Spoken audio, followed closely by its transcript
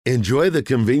Enjoy the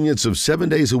convenience of 7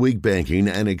 days a week banking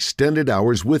and extended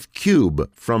hours with Cube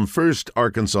from First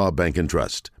Arkansas Bank and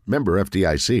Trust. Member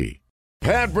FDIC.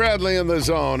 Pat Bradley in the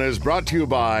Zone is brought to you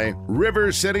by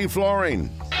River City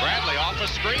Flooring. Bradley off the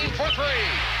screen for three.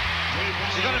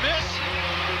 Is he going to miss?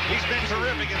 He's been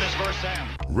terrific in this first half.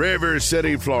 River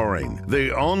City Flooring.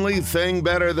 The only thing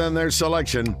better than their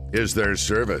selection is their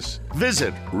service.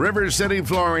 Visit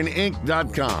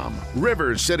RiverCityFlooringInc.com.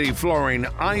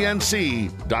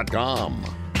 RiverCityFlooringInc.com.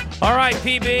 All right,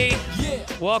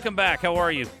 PB. Welcome back. How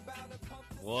are you?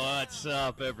 What's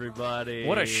up, everybody?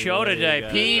 What a show today.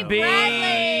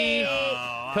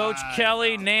 PB, Coach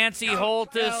Kelly, Nancy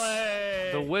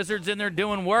Holtis, the Wizards in there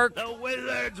doing work. The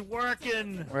Wizards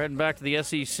working. We're heading back to the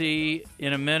SEC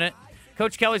in a minute.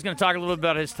 Coach Kelly's going to talk a little bit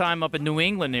about his time up in New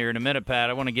England here in a minute,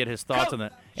 Pat. I want to get his thoughts on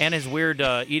that and his weird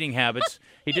eating habits.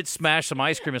 He did smash some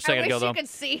ice cream a second ago, though. I wish you could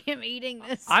see him eating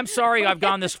this. I'm sorry I've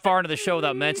gone this far into the show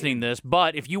without mentioning this,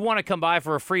 but if you want to come by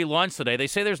for a free lunch today, they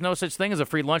say there's no such thing as a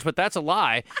free lunch, but that's a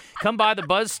lie. Come by the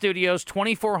Buzz Studios,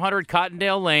 2400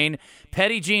 Cottondale Lane.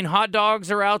 Petit Jean hot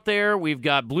dogs are out there. We've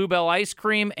got Bluebell ice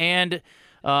cream and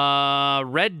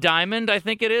Red Diamond, I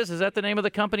think it is. Is that the name of the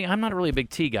company? I'm not really a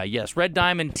big tea guy. Yes, Red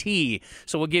Diamond Tea.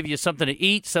 So we'll give you something to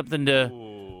eat, something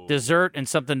to dessert, and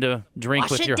something to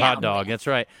drink with your hot dog. That's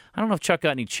right. I don't know if Chuck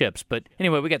got any chips, but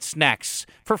anyway, we got snacks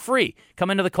for free. Come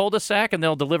into the cul-de-sac, and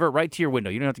they'll deliver it right to your window.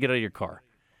 You don't have to get out of your car.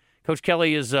 Coach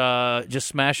Kelly is just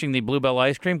smashing the Bluebell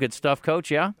ice cream. Good stuff,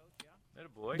 Coach, yeah?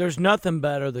 There's nothing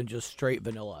better than just straight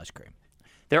vanilla ice cream.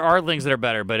 There are things that are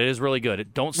better, but it is really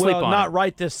good. Don't sleep on it. Well, not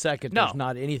right this second. No. There's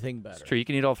not anything better. It's true. You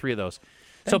can eat all three of those.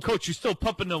 So, Coach, you still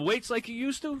pumping the weights like you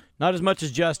used to? Not as much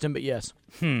as Justin, but yes.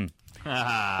 I'm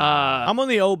on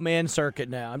the old man circuit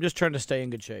now. I'm just trying to stay in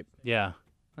good shape. Yeah,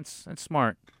 that's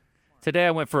smart. Today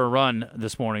I went for a run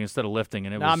this morning instead of lifting,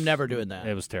 and I'm never doing that.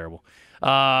 It was terrible.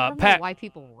 I don't know Pat, why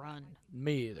people run.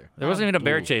 Me either. there wasn't even a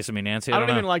bear chasing me, Nancy. I don't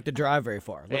know. even like to drive very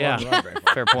far. Yeah, Run very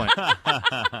far. fair point.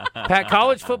 Pat,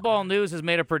 College Football News has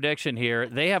made a prediction here.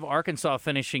 They have Arkansas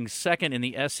finishing second in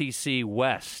the SEC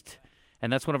West.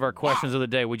 And that's one of our questions of the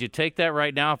day. Would you take that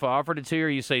right now if I offered it to you, or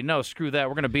you say, no, screw that,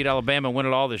 we're going to beat Alabama and win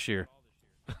it all this year?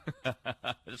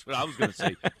 That's what I was going to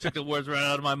say. Took the words right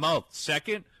out of my mouth.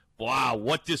 Second? Wow,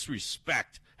 what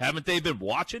disrespect. Haven't they been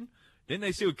watching? Didn't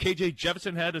they see what K.J.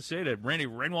 Jefferson had to say to Randy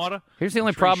Rainwater? Here's the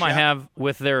only problem I have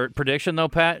with their prediction, though,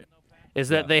 Pat, is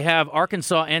that they have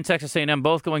Arkansas and Texas A&M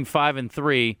both going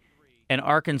 5-3, and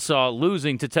Arkansas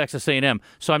losing to Texas A&M.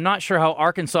 So I'm not sure how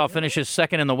Arkansas finishes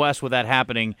second in the West with that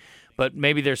happening, but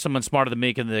maybe there's someone smarter than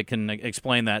me that can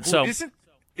explain that. Well, So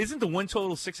isn't the win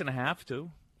total 6.5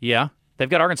 too? Yeah, they've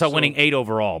got Arkansas winning 8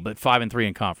 overall, but 5-3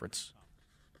 in conference.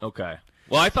 Okay.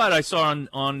 Well, I thought I saw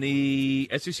on the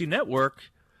SEC Network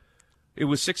it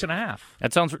was 6.5.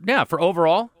 That sounds for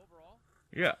overall.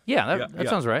 Yeah. Yeah, that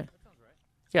sounds right.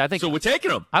 Yeah, I think so. We're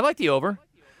taking them. I like the over.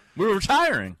 We're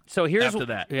retiring. So here's after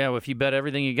that. Yeah, well, if you bet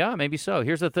everything you got, maybe so.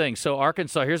 Here's the thing. So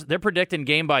Arkansas, they're predicting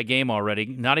game by game already,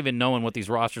 not even knowing what these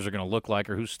rosters are going to look like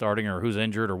or who's starting or who's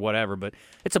injured or whatever. But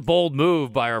it's a bold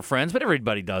move by our friends. But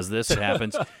everybody does this. It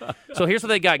happens. So here's what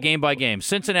they got game by game.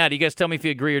 Cincinnati. You guys tell me if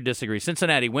you agree or disagree.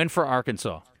 Cincinnati win for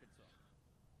Arkansas.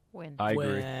 Win. I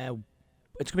agree. Well,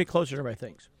 it's going to be closer than everybody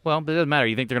thinks. Well, but it doesn't matter.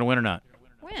 You think they're going to win or not?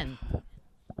 Win.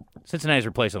 Cincinnati's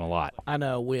replacing a lot. I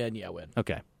know. Win. Yeah, win.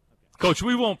 Okay. Coach,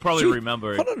 we won't probably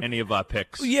remember any of our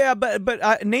picks. Yeah,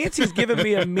 but Nancy's giving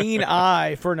me a mean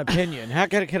eye for an opinion. How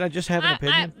can I just have an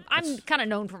opinion? I'm kind of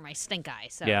known for my stink eye.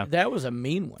 So. Yeah. That was a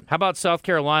mean one. How about South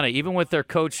Carolina? Even with their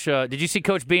coach, did you see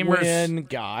Coach Beamer's Win,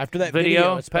 God. After that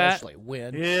video, especially. Pat?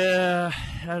 Win. Yeah,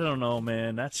 I don't know,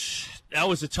 man. That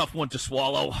was a tough one to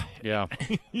swallow. Yeah.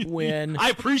 Win. I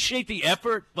appreciate the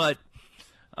effort, but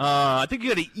I think you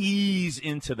got to ease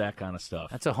into that kind of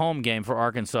stuff. That's a home game for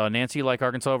Arkansas. Nancy, you like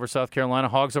Arkansas over South Carolina?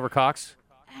 Hogs over Cox?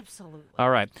 Absolutely. All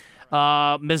right.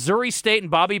 Missouri State and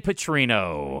Bobby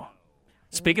Petrino.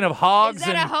 Speaking of hogs, Is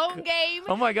that a home game?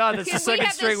 Oh my God, that's the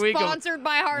second straight week of sponsored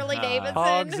by Harley Davidson.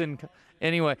 hogs and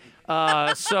anyway.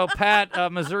 So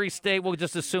Pat, Missouri State, we'll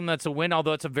just assume that's a win.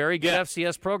 Although it's a very good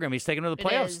FCS program, he's taken to the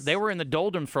playoffs. is. They were in the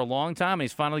doldrums for a long time, and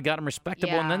he's finally got them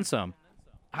respectable and then some.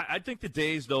 I think the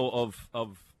days, though,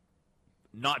 of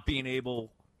not being able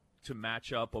to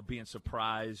match up or being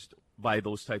surprised by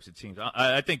those types of teams,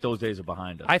 I think those days are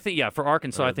behind us. I think, for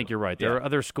Arkansas, I think you're right. There Yeah. are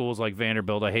other schools like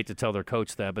Vanderbilt. I hate to tell their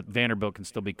coach that, but Vanderbilt can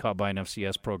still be caught by an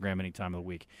FCS program any time of the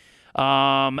week.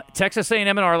 Texas A&M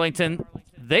and Arlington,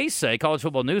 they say, College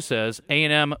Football News says,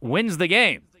 A&M wins the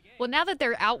game. Well, now that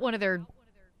they're out one of their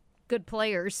good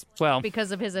players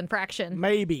because of his infraction.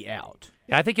 Maybe out.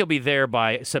 I think he'll be there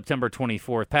by September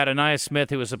 24th. Pat Anaya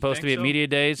Smith, who was supposed to be at Media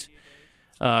Days,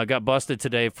 got busted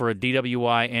today for a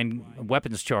DWI and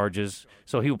weapons charges,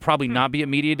 so he will probably not be at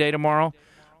media day tomorrow.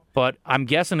 But I'm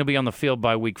guessing he'll be on the field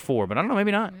by week 4. But I don't know,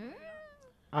 maybe not.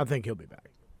 I think he'll be back.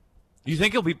 You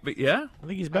think he'll be? Yeah, I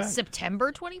think he's back.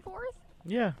 September 24th?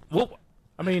 Yeah. Well,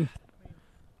 I mean,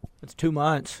 it's 2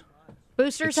 months.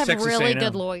 Boosters have Texas really A&M.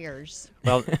 good lawyers.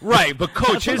 Well, right, but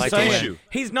Coach, here's Like the that. issue.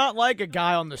 He's not like a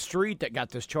guy on the street that got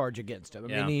this charge against him. I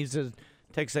Yeah. mean, he's a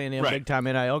Texas A&M Right. big-time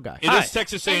NIL guy. It is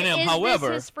Texas A&M, And is however.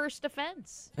 this his first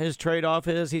offense? His trade-off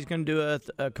is he's going to do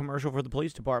a commercial for the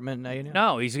police department in A&M.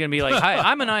 no, he's going to be like, "Hi,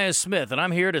 I'm Anaya Smith, and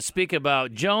I'm here to speak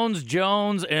about Jones,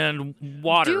 and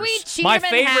Waters, Dewey, Cheatham, my and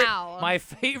favorite, Howe." my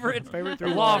favorite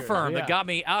three law lawyers, firm yeah. that got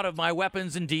me out of my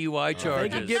weapons and DUI They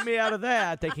charges. can get me out of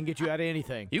that. They can get you out of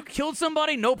anything. You killed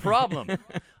somebody, no problem."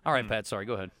 All right, Pat. Sorry,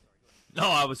 go ahead. No,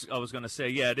 I was going to say,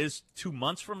 yeah, it is 2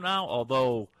 months from now.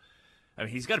 Although, I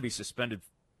mean, he's got to be suspended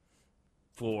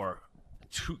for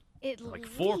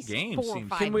 4 least games. 4 or seems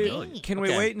 5 Can we games. can we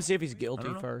Okay. wait and see if he's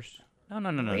guilty first? No.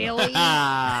 Really?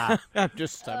 I'm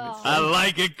just. I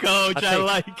like it, Coach. I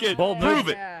like it. Bold Prove move.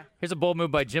 it. Here's a bold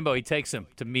move by Jimbo. He takes him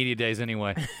to media days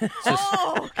anyway. It's just-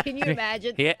 Oh, can you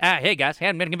imagine? hey guys, he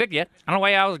hadn't been convicted yet. I don't know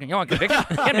why y'all want convicted.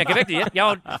 He hadn't been convicted yet.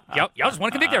 Y'all just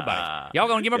want to convict everybody. Y'all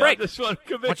gonna give him a break. I just want to Why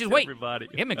don't convict you just wait? everybody.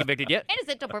 He hasn't been convicted yet.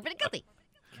 Innocent until proven guilty.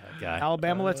 Guy.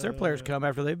 Alabama lets their players come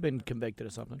after they've been convicted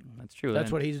of something. That's true.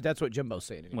 That's And- That's what Jimbo's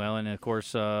saying. Anyway. Well, and of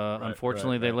course,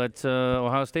 unfortunately, they let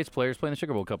Ohio State's players play in the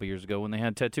Sugar Bowl a couple years ago when they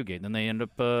had Tattoo Gate. And then they end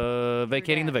up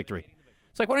vacating the victory.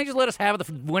 It's like, why don't you just let us have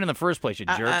the win in the first place, you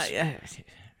jerks?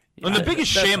 And the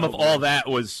biggest shame of all that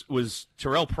was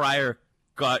Terrell Pryor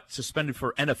got suspended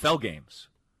for NFL games.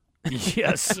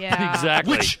 Yes, Yeah.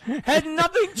 exactly. Which had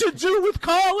nothing to do with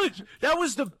college. That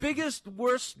was the biggest,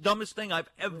 worst, dumbest thing I've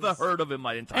ever heard of in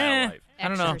my entire life. I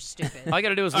don't know. Extra stupid. All you got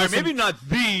to do is All right, listen. maybe not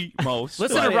the most.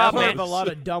 Listen but- to Rob I've heard Man- of a lot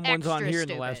of dumb ones on Extra here in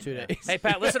the last 2 stupid. days. Hey,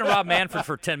 Pat, listen to Rob Manfred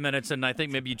for 10 minutes, and I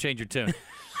think maybe you change your tune.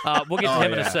 We'll get to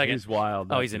him in a second. He's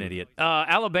wild. Oh, he's an idiot.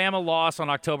 Alabama loss on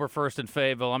October 1st in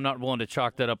Fayetteville. I'm not willing to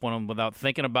chalk that up on them without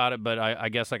thinking about it, but I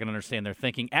guess I can understand their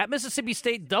thinking. At Mississippi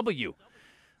State W.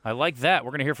 I like that.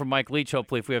 We're going to hear from Mike Leach,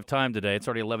 hopefully, if we have time today. It's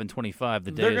already 11:25. The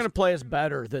day They're is- going to play us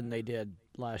better than they did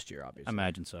last year, obviously. I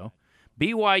imagine so.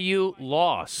 BYU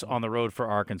loss on the road for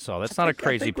Arkansas. That's not a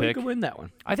crazy I think pick. we can win that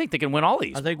one. I think they can win all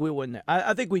these. I think we win that.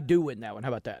 I think we do win that one. How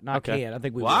about that? Not Okay. can. I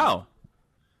think we Wow.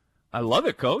 I love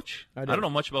it, Coach. I I, do. don't know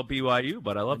much about BYU,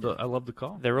 but I love the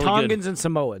call. They're win. really Tongans good. and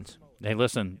Samoans. Hey,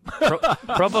 listen,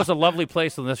 Provo's a lovely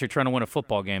place unless you're trying to win a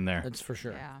football game there. That's for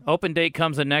sure. Yeah. Open date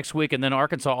comes in next week, and then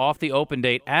Arkansas off the open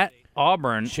date at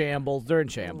Auburn. Shambles. They're in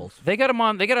shambles. They got them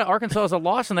on. They got Arkansas as a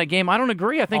loss in that game. I don't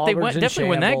agree. I think they Auburn's in definitely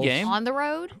win that shambles. game. On the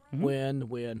road?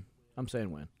 Win. I'm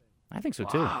saying win. I think so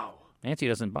too. Nancy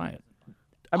doesn't buy it.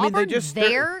 I mean, Auburn they just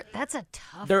there? That's a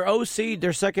tough. Their OC,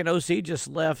 their second OC, just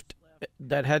left.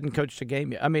 That hadn't coached a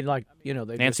game yet. I mean, like they.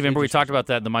 Nancy, just, remember we talked about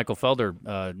that in the Michael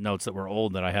Felder notes that were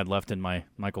old that I had left in my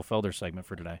Michael Felder segment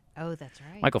for today. Oh, that's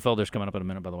right. Michael Felder's coming up in a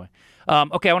minute, by the way.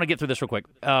 Okay, I want to get through this real quick.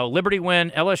 Liberty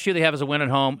win. LSU they have as a win at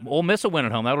home. Ole Miss a win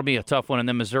at home. That'll be a tough one, and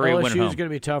then Missouri a win at LSU home. is going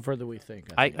to be tougher than we think.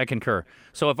 I concur.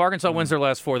 So if Arkansas wins their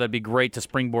last 4, that'd be great to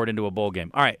springboard into a bowl game.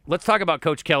 All right, let's talk about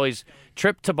Coach Kelly's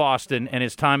trip to Boston and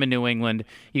his time in New England.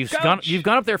 You've gone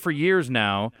up there for years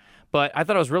now, but I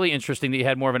thought it was really interesting that you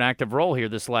had more of an active role here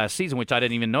this last season, which I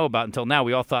didn't even know about until now.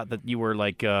 We all thought that you were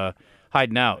like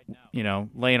hiding out,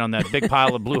 laying on that big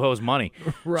pile of Blue Hose money.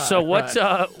 Right, so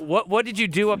what did you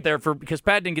do up there for? Because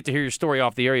Pat didn't get to hear your story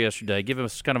off the air yesterday. Give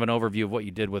us kind of an overview of what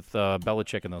you did with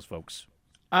Belichick and those folks.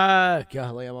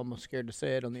 Golly, I'm almost scared to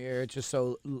say it on the air. It's just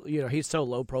so, he's so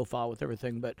low profile with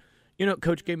everything. But,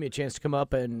 Coach gave me a chance to come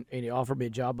up and he offered me a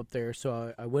job up there.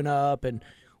 So I went up and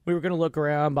we were going to look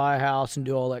around, buy a house, and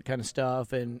do all that kind of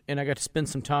stuff. And I got to spend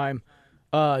some time.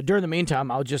 During the meantime,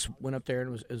 I just went up there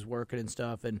and was working and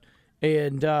stuff. And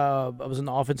I was on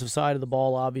the offensive side of the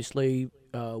ball, obviously,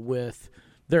 with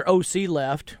their OC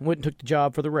left. Went and took the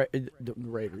job for the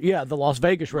Raiders. Yeah, the Las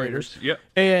Vegas Raiders. Yep.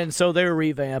 And so they were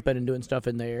revamping and doing stuff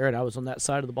in there. And I was on that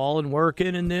side of the ball and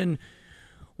working. And then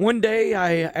one day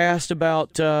I asked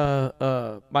about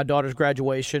my daughter's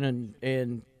graduation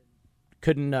and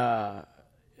couldn't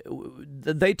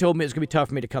they told me it's going to be tough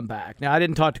for me to come back. Now, I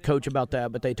didn't talk to Coach about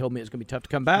that, but they told me it's going to be tough to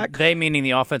come back. They meaning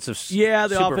the offensive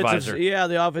supervisor.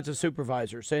 The offensive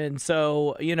supervisors. And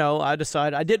so, I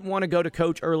decided I didn't want to go to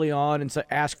Coach early on and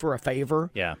ask for a favor.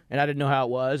 Yeah. And I didn't know how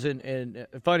it was. And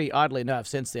funny, oddly enough,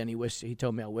 since then, he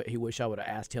told me he wished I would have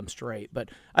asked him straight. But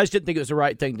I just didn't think it was the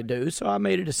right thing to do. So I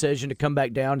made a decision to come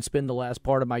back down and spend the last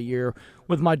part of my year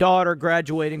with my daughter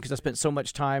graduating because I spent so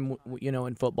much time,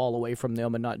 in football away from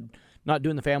them and not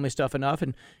doing the family stuff enough,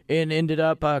 and ended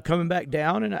up coming back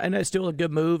down, and it's still a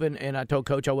good move. And I told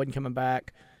Coach I wasn't coming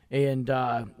back, and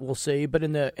we'll see. But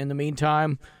in the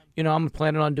meantime, I'm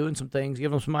planning on doing some things,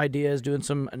 giving them some ideas, doing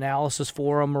some analysis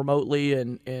for them remotely,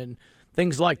 and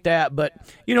things like that. But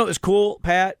it's cool,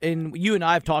 Pat, and you and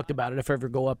I have talked about it. If I ever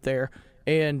go up there.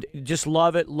 And just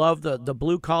love it. Love the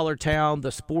blue-collar town,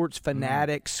 the sports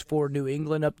fanatics for New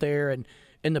England up there, and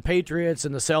the Patriots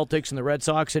and the Celtics and the Red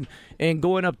Sox. And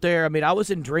going up there, I mean, I was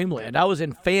in dreamland. I was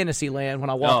in fantasy land when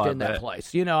I walked in that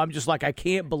place. I'm just like, I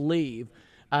can't believe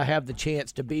I have the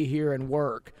chance to be here and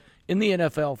work in the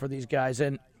NFL for these guys.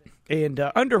 And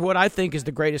under what I think is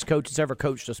the greatest coach that's ever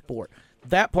coached a sport.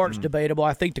 That part's debatable.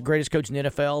 I think the greatest coach in the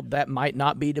NFL, that might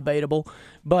not be debatable.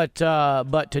 But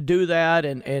to do that,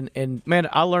 and man,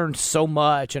 I learned so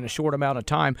much in a short amount of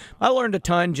time. I learned a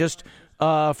ton just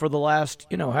for the last,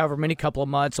 however many couple of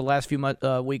months, the last few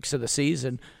weeks of the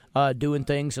season, doing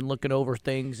things and looking over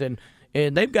things. And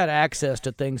they've got access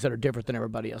to things that are different than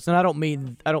everybody else. And I don't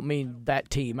mean that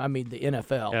team. I mean the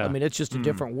NFL. Yeah. I mean, it's just a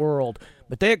different world.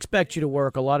 But they expect you to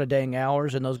work a lot of dang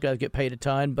hours, and those guys get paid a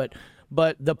ton.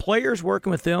 But the players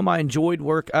working with them, I enjoyed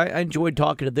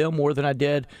talking to them more than I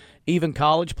did even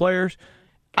college players.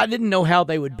 I didn't know how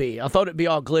they would be. I thought it'd be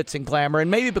all glitz and glamour,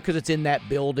 and maybe because it's in that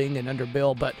building and under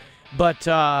Bill, but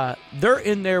they're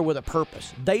in there with a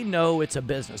purpose. They know it's a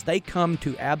business. They come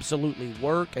to absolutely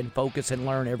work and focus and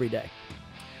learn every day.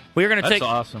 We're going to take. That's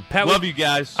awesome. Pat, love you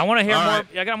guys. I want to hear all more.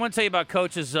 Right. I want to tell you about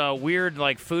Coach's weird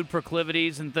food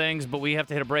proclivities and things, but we have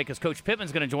to hit a break because Coach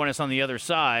Pittman's going to join us on the other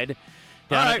side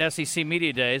down at SEC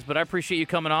Media Days. But I appreciate you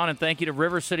coming on, and thank you to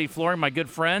River City Flooring, my good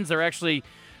friends. They're actually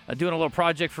doing a little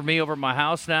project for me over at my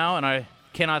house now, and I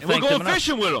cannot thank them enough. We're going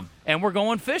fishing with them. And we're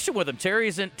going fishing with them. Terry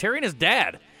and his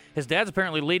dad. His dad's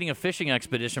apparently leading a fishing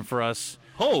expedition for us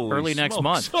early next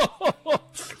month.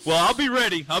 Well, I'll be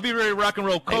ready. I'll be ready to rock and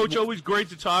roll. Coach, always great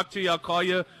to talk to you. I'll call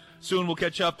you soon. We'll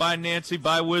catch up. Bye, Nancy.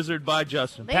 Bye, Wizard. Bye,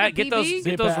 Justin. Pat, get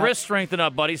those wrists strengthened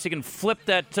up, buddy, so you can flip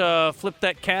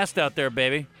that cast out there,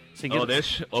 baby.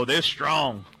 So they're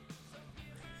strong.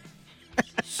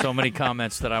 So many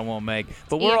comments that I won't make,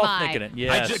 but we're all thinking it.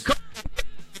 Yes.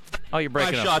 You're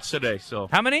breaking 5 up. shots today. So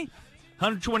how many?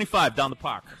 125 down the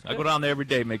park. I go down there every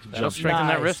day, make some jumps. Strengthen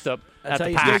that wrist up. That's how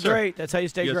you stay great. That's how you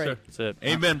stay great. That's it.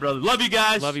 Amen, brother. Love you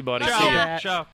guys. Love you, buddy. Ciao. See ya. Ciao.